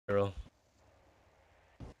Hero.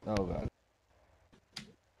 Oh god.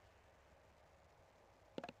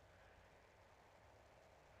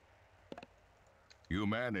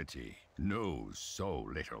 Humanity knows so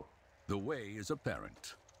little. The way is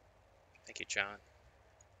apparent. Thank you, John.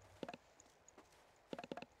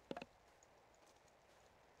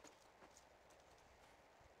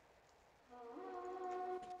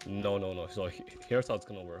 No. So here's how it's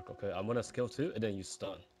gonna work, okay? I'm gonna skill 2 and then you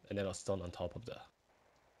stun. And then I'll stun on top of that.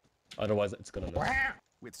 Otherwise, it's gonna miss.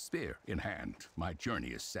 With spear in hand, my journey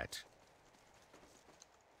is set.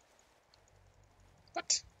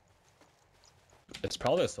 What? It's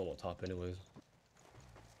probably a solo top anyways.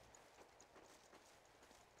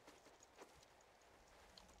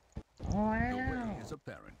 The way is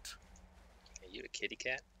apparent. Are you a kitty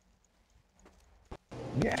cat?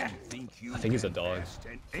 Yeah. I think he's a dog.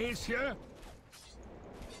 Asia?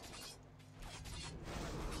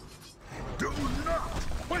 Do not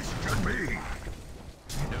question me!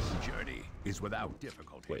 No journey is without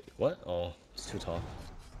difficulty. Wait, what? Oh, it's too top.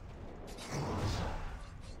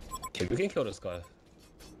 Okay, we can kill this guy.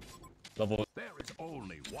 Level. There is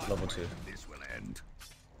only one Level way 2. this will end.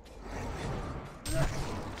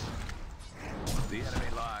 The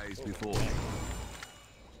enemy lies before me.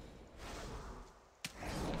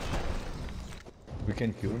 We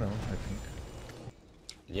can kill now, I think.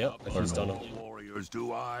 Yep, if he's done him. Warriors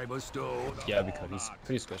do I bestow the Yeah, because he's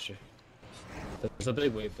pretty squishy. There's a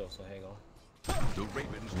big wave though, so hang on. The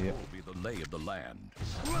ravens will be the lay of the land.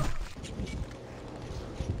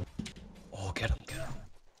 Oh, get him.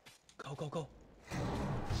 Go.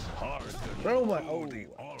 Hard Oh my, oh.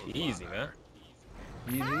 Easy, man.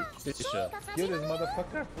 Easy. This shit. Kill this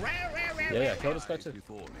motherfucker. Yeah, kill this guy too.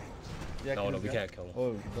 before me. Yeah, No, kill we this guy. can't kill him.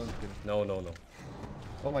 Oh, don't kill him. No.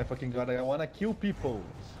 Oh my fucking god, I wanna kill people.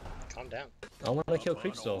 Calm down. I wanna kill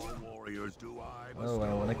creeps though. Warriors do I Oh,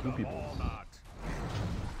 I wanna kill people.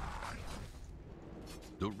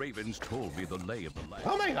 The ravens told me the lay of the land.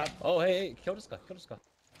 Oh my god. Oh, hey, kill this guy.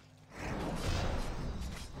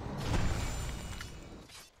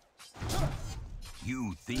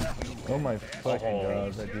 You think you Oh my fucking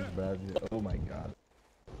god, that is bad. Oh my god.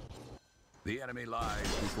 the enemy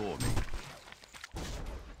lies before me.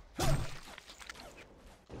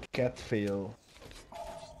 Cat fail.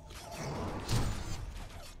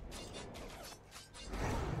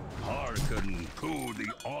 Hearken to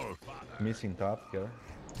the All-Father. Missing top, yeah.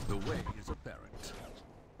 The way is apparent.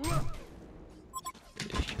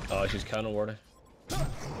 Oh, she's counter warding.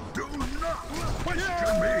 Do not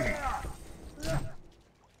question me!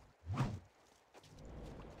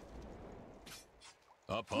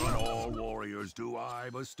 Upon all warriors do I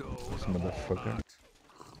bestow This the motherfucker.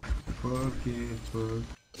 Walnut.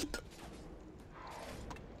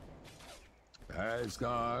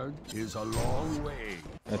 Asgard is a long way.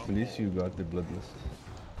 At least you got the bloodless.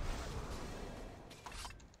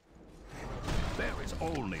 There is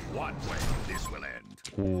only one way this will end.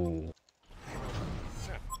 Ooh.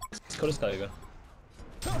 Let's kill this guy again.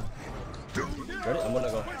 Do Ready? I'm gonna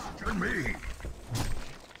go. question me!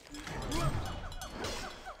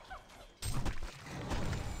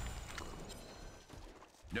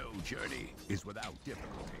 No journey is without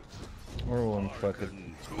difficulty. Oh, I'm fucked. To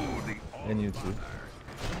the And you too.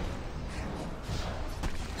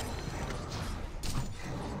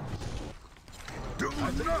 Do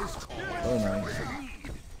not Oh nice.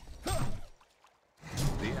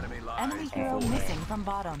 The enemy lies Enemy hero before me. missing from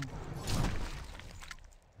bottom.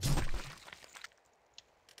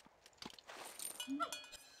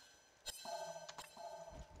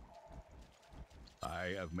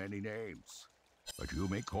 I have many names, but you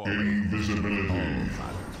may call me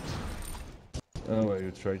All-Father. Oh,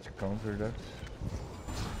 you tried to counter that?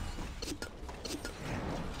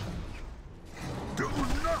 Do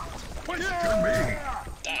not question me!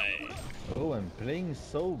 Die. Oh, I'm playing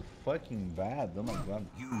so fucking bad. Oh my god.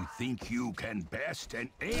 You think you can best an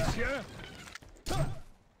Asia?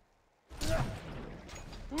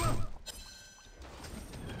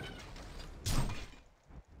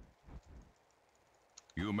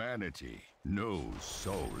 Humanity knows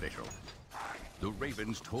so little. The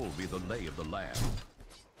ravens told me the lay of the land.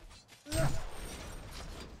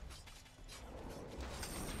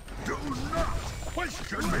 Do not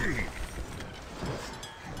question me!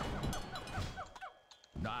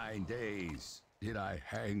 9 days did I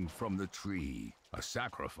hang from the tree, a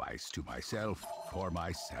sacrifice to myself for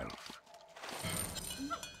myself.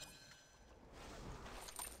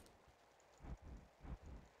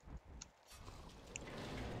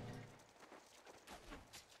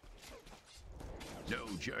 No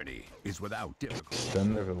journey is without difficulty.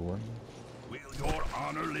 Then level 1. Will your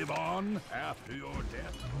honor live on after your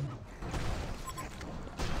death?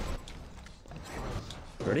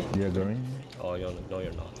 Ready? Yeah, going. Oh, no,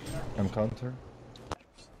 you're not. I'm counter.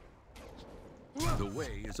 The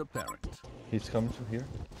way is apparent. He's coming to here.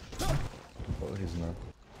 Oh, he's not.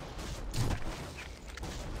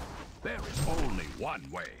 There is only one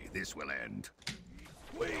way this will end.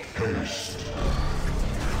 I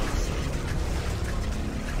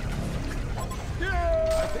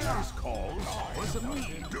think this calls was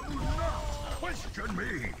me. Do not question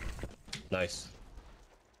me. Nice.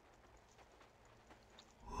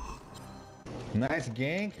 Nice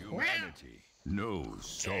gank. Humanity knows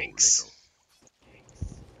so Thanks.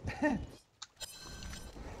 little.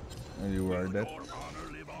 And you are dead. Your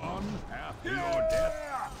honor live on after your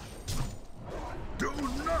death. Do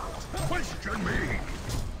not question me.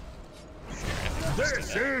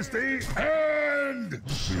 This is the end.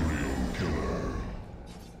 Serial killer.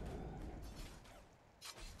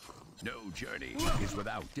 No journey is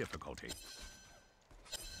without difficulty.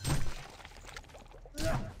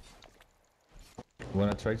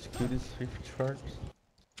 Wanna try to kill this 50 sharks?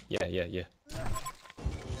 Yeah.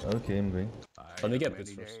 Okay, I'm going. Let me get many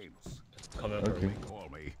this first. names. It's coming up. Okay. Call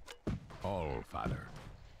me All Father.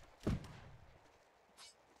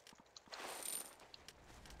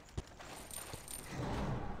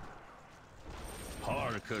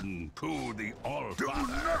 Hearken to the All Father. Do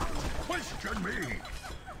not question me.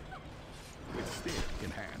 With stick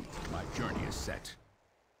in hand, my journey is set.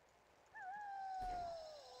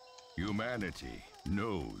 Humanity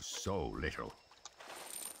knows so little.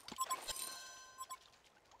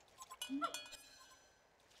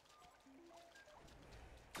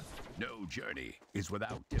 No journey is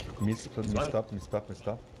without difficulty. Missed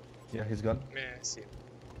up. Yeah, he's gone. Yeah, I see him.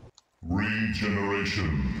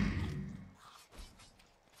 Regeneration.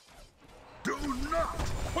 Do not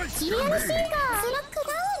question me.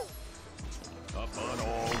 Upon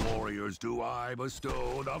all warriors do I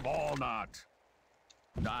bestow the Walnut.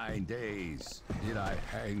 9 days did I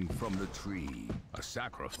hang from the tree, a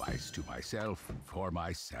sacrifice to myself for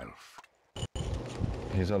myself.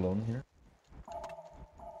 He's alone here.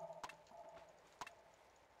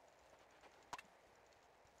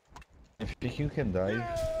 If you think you can dive,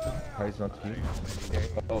 he's not here.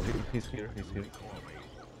 Oh, he's here.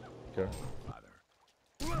 Sure. Father.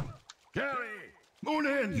 Gary! Moon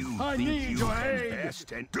in! You I need you your aid!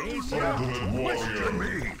 Best and do not question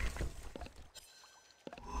me!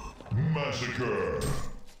 Massacre.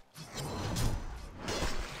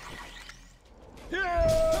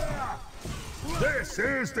 Yeah! This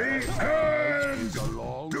is the end! It's a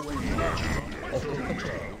long way.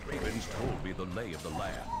 The ravens told me the lay of the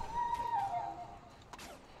land.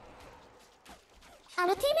 Oh,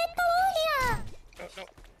 no.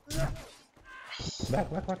 Back.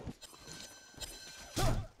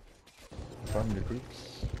 From the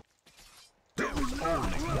groups. There is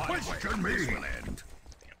only one question me! This will end.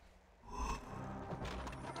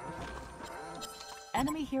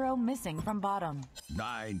 Enemy hero missing from bottom.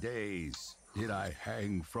 9 days did I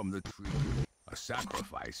hang from the tree, a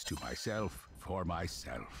sacrifice to myself for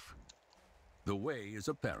myself. The way is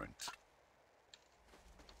apparent.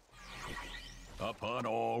 Upon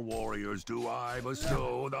all warriors do I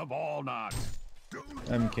bestow the Walnut.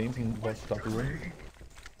 I'm camping bot top room.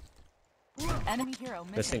 Enemy hero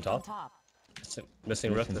Missing missing top. from top.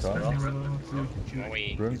 Missing rift. Missing top.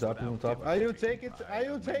 Wait. Room top. I will take it.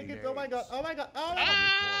 Oh my god. Oh,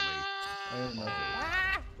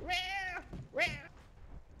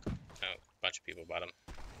 Oh, bunch of people bottom.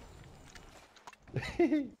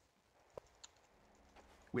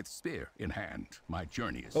 With spear in hand, my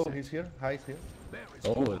journey is Oh, set. he's here. He's here. There is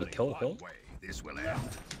Oh, only the kill. one way this will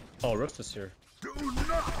end. Oh, rift is here. Do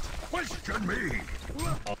not question me.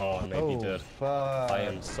 Oh, maybe dead. Fuck. I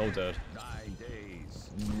am so dead. 9 days.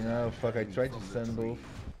 No, fuck. I tried to send both.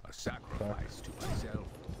 A sacrifice to myself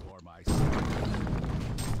for myself.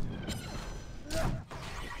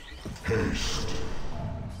 Haste.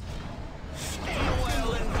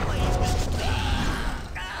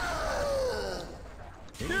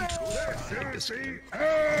 This is the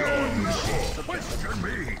end. Question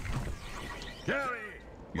me. Gary,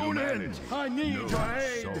 Moon in. I need your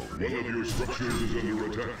aid. One of your structures is under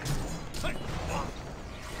attack.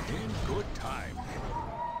 In good time.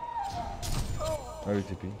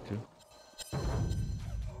 RTP too.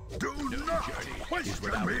 Do not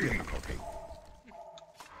question me. Difficulty.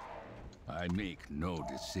 I make no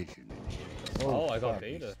decision. Oh, I got fuck.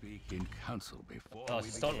 beta. Speak in council before we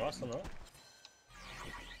Stun begin. Russell, no?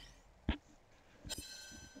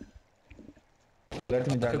 Let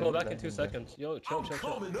me I die. could go back in 2 seconds. Yo, chill.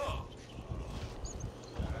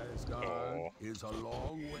 Asgard is a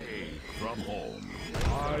long way from home.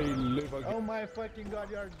 I live Oh my fucking god,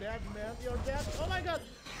 you're dead, man. You're dead. Oh my god.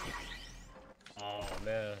 Oh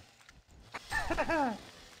man.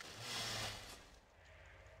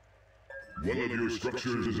 One of your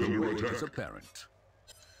structures is The under way is attack. apparent.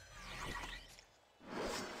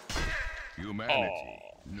 Humanity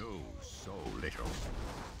knows so little.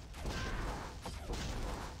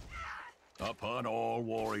 Upon all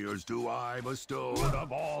warriors do I bestow the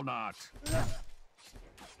all not.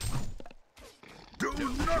 Do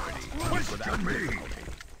not question me!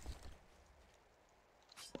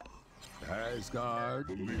 Asgard,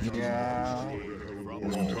 The Legion Yeah. has destroyed the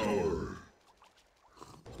Hellborn Tower.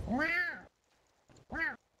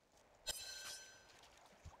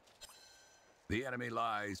 the enemy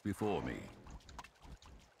lies before me.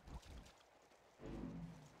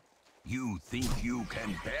 You think you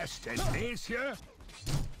can best and face here?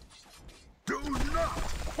 Do not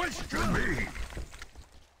question me!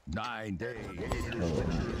 9 days.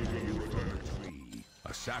 Tree,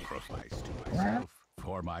 a sacrifice to myself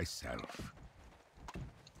for myself.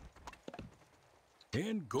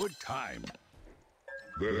 In good time.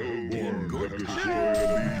 The Hellborn Good have destroyed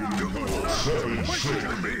the Legion Tower.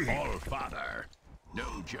 7-6. Me, all father.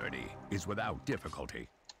 No journey is without difficulty.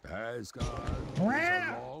 Asgard is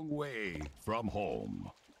a long way from home.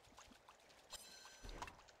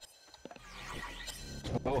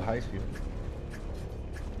 Oh, high speed.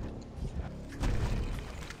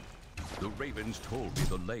 The ravens told me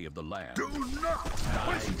the lay of the land. Do not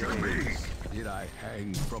question me! Did I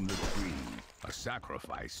hang from the tree, a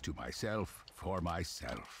sacrifice to myself for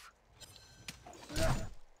myself.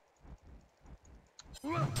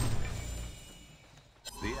 The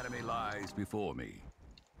enemy lies before me.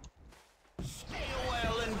 Stay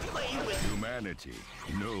well and play with Humanity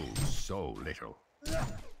knows so little.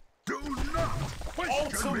 Do not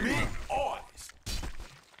question me! Oz.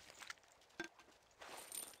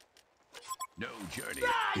 No journey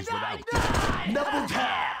is without Double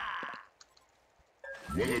tap.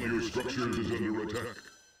 One of your structures is under attack.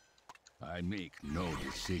 I make no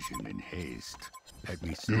decision in haste. Let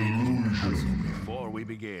me see before we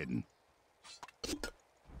begin.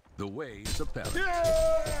 The way is apparent. Do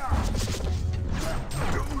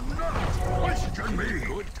not question me!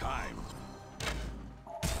 Good time.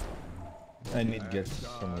 I need to get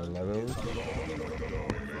some levels.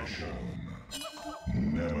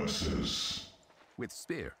 Nemesis. With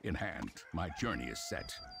spear in hand, my journey is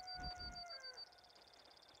set.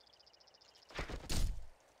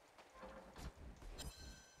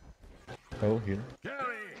 Oh, here.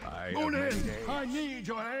 I have many days, I need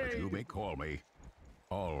your aid. You may call me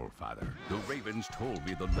All Father. The ravens told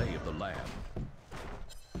me the lay of the land.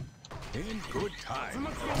 In good time.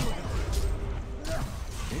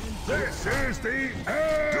 This is the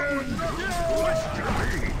end! Do not question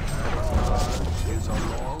me! Is a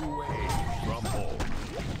long way from home.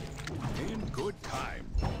 In good time.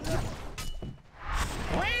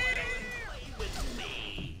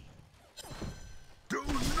 Do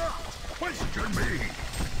not question me!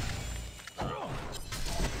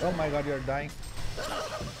 Oh my god, you're dying. I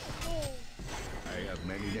have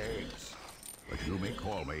many names, but you may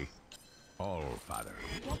call me All Father.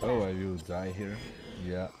 Oh, I will die here.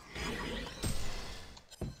 Yeah.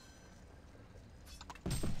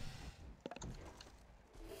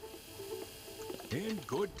 In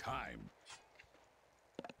good time.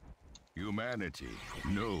 Humanity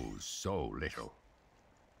knows so little.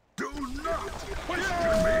 Do not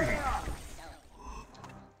question me!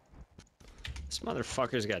 This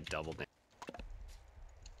motherfucker's got double damage.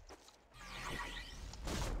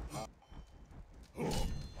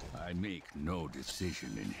 I make no decision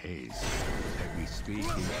in haste. Let me speak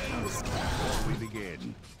before we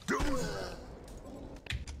begin.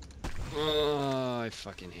 Oh, I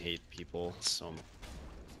fucking hate people so much.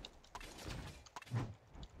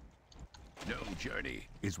 No journey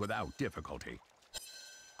is without difficulty.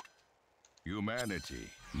 Humanity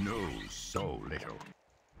knows so little.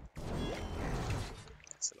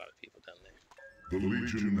 That's a lot of people down there. The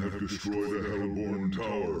Legion have destroyed the Hellborn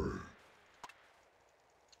Tower.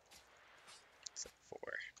 Except for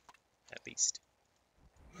 4, at least.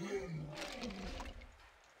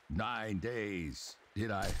 9 days did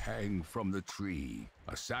I hang from the tree,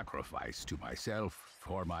 a sacrifice to myself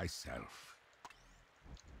for myself.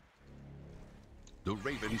 The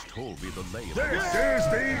ravens told me the lay of the land. This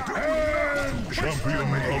is the end! Champion of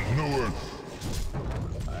Newark.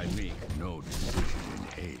 I make no decision in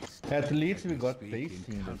haste. At least we got Speak face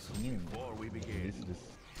in in the council team. before we begin. This.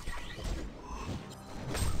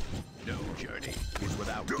 No journey is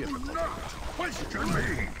without difficulty. Do not question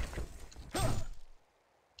me!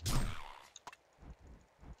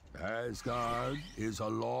 Asgard is a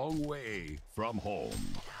long way from home.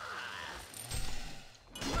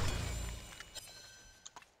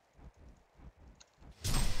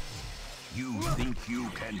 You think you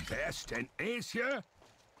can best an ace here?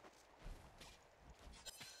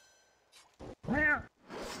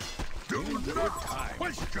 Do not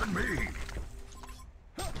question me!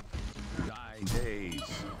 9 days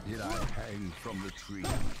did I hang from the tree,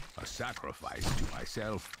 a sacrifice to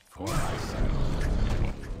myself for myself.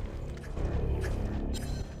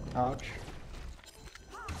 Ouch.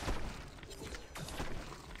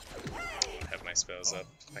 Have my spells up.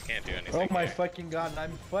 I can't do anything. Oh my here. fucking god,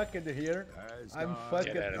 I'm fucking here. I'm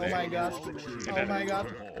fucking. Get out of Oh my there. god. Get Oh out my of god.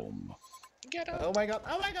 Home. Get up. Oh my god.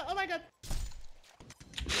 Oh my god. Oh my god.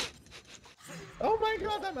 Oh my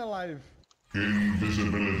god, I'm alive.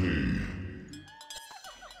 Invisibility.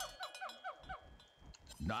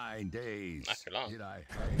 9 days Not for long. did I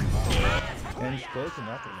hang And it's close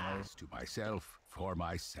enough, alive. to myself for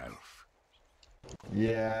myself.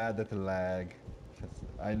 Yeah, that lag.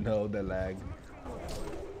 I know the lag.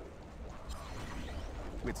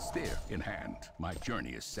 With spear in hand, my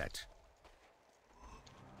journey is set.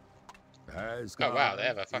 Asgard Oh, wow, they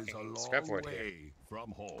have a is fucking long scrapboard here. way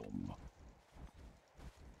from home.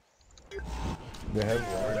 They have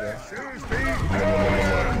war there.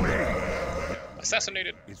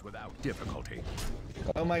 Assassinated. Is without difficulty.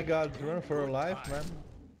 Oh my god, run for your life, man.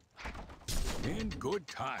 In good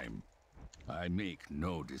time. I make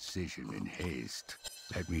no decision in haste.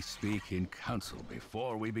 Let me speak in council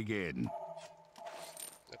before we begin.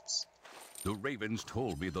 Oops. The ravens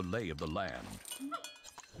told me the lay of the land.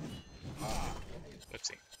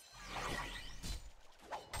 Oopsie.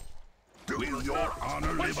 Will your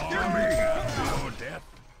honor live on me after your death?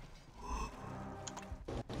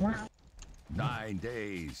 9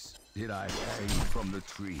 days did I hang from the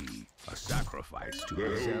tree, a sacrifice to The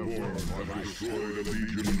myself. Hellborn have destroyed a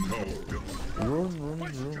Legion tower. Run.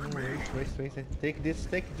 Race. Take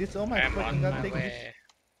this. Oh my I'm fucking on god, my take this. way.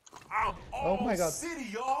 Oh my god. City,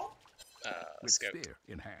 y'all. With Scout. spear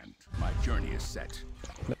in hand, my journey is set.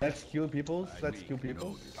 Let's kill people. I Let's make kill no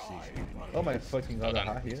people. decision. Oh my fucking god, Hold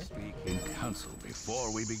on. aha here. Speak in council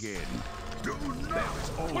before we begin. Do not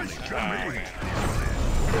question me.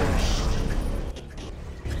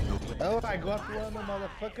 Oh, I got one,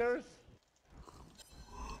 motherfuckers.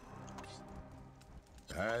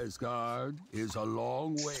 Asgard is a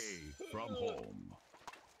long way from home.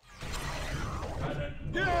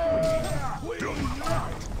 Do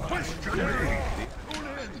not question me.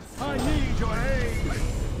 I need your aid.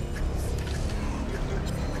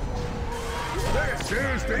 This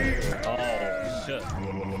is the Oh shit.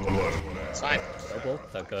 It's fine. Double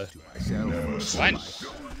that guy. myself. It's fine.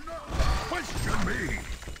 Question me.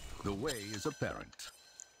 The way is apparent.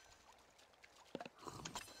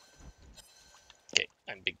 Okay,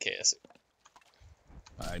 I'm big KS.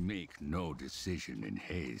 I make no decision in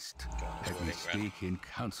haste. Let me Big speak in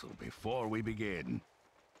council before we begin.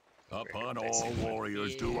 Upon Very all basic.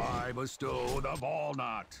 warriors do I bestow the ball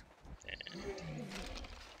knot.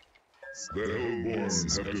 The Hellborn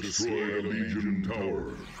have destroyed a Legion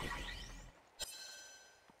tower.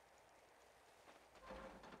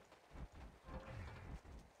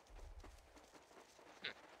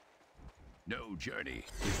 No journey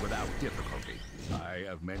is without difficulty. I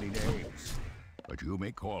have many names, but you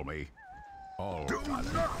may call me All Father.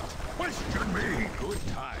 Question me. Good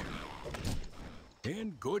time.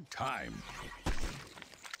 In good time.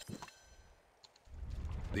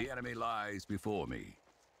 The enemy lies before me.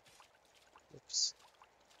 Oops.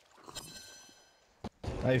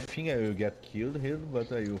 I think I will get killed here,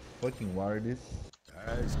 but I will fucking war this.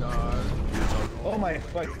 Asgard is a Oh my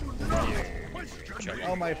fuck. question me.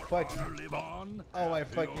 Oh my fuck. Live on. Oh my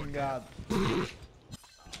fucking god.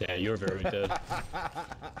 Yeah, you're very dead.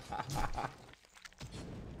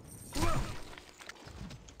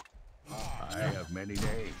 I have many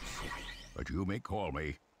names, but you may call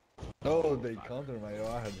me. Oh, they counter my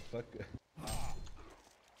war, fuck.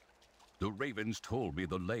 The ravens told me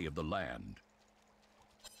the lay of the land.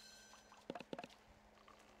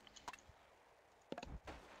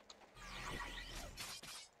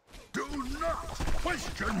 Do not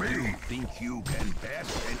question me! Think you can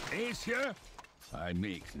best an ace here? I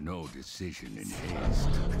make no decision in haste.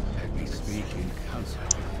 Let me speak in council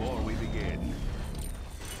before we begin.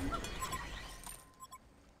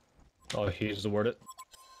 Oh, he's worded.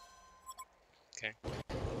 Okay.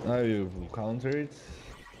 I will counter it.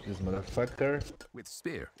 This motherfucker. With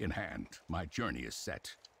spear in hand, my journey is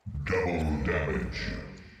set. Double damage.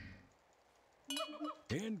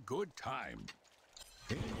 In good time.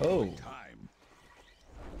 In Oh. good time.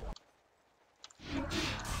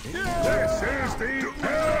 This is the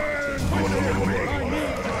end!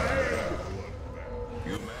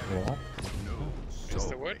 What? Is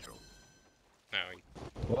the word? No,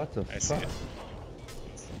 What the I see fuck? it.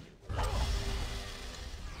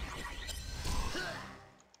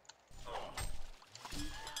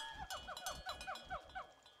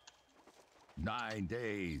 9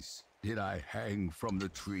 days did I hang from the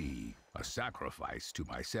tree, a sacrifice to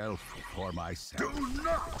myself for myself. Do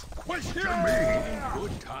not question me! In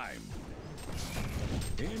good time.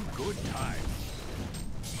 In good time.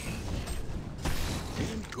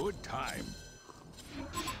 In good time.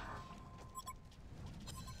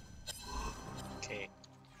 Okay.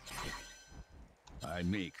 I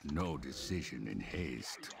make no decision in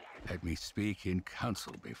haste. Let me speak in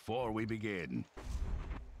counsel before we begin.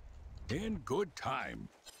 In good time.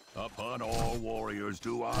 Upon all warriors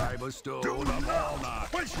do I bestow the all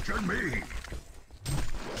not. Question me!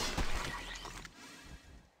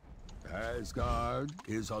 Asgard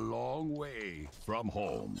is a long way from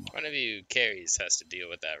home. One of you carries has to deal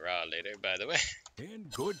with that raw later, by the way. In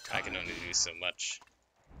good time. I can only do so much.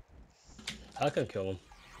 I can kill him.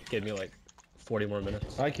 Give me like 40 more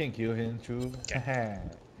minutes. I can kill him too. Haha.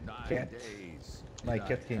 9 Cat. days. My did I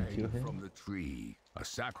cat can hang kill him. from the tree, a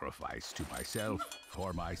sacrifice to myself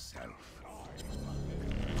for myself.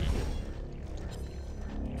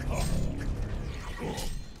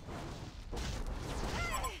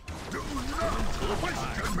 Do not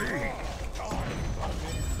question me.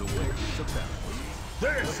 The ways of them.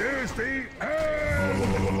 This is the end.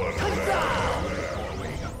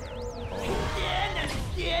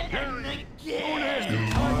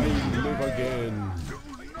 Live again.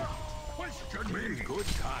 Question me. In good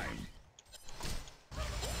time.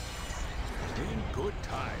 In good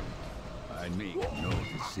time. I make no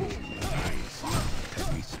decision in haste. Let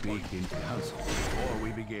me speak in counsel before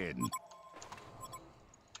we begin.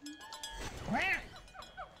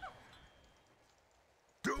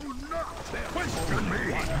 Do not question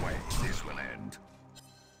me. One way this will end.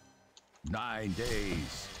 9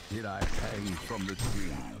 days did I hang from the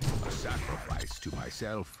tree, a sacrifice to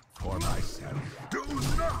myself for myself. Do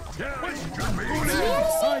not question me.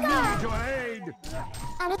 I need your aid.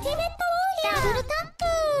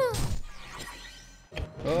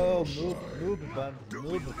 Oh, noob band,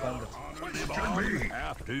 noob band. Question me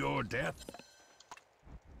after your death.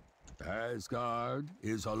 Asgard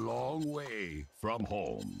is a long way from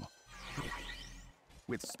home.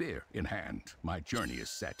 With spear in hand, my journey is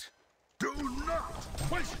set. Do not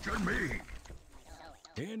question me.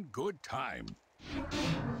 In good time.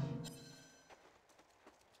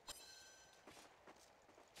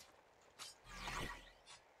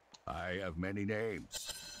 I have many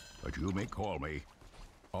names, but you may call me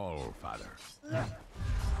All-Father.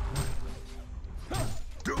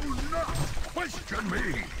 Do not question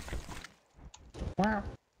me. Wow.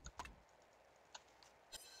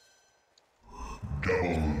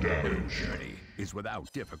 Double damage. Journey is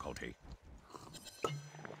without difficulty.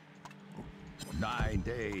 9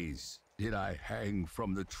 days did I hang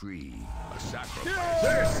from the tree, a sacrifice.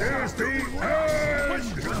 This is the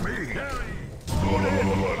end to me.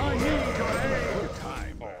 I need your aid.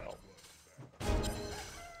 Time.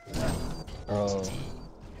 Oh.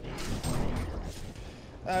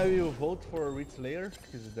 I will vote for Rich Slayer.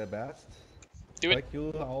 He's the best. Do it. Like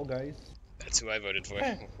you all guys. That's who I voted for.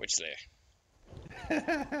 Which Slayer?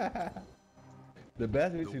 The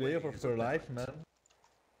best Rich Slayer for life, man.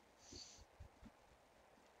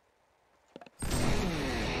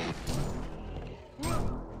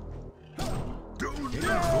 Do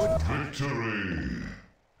not. Victory!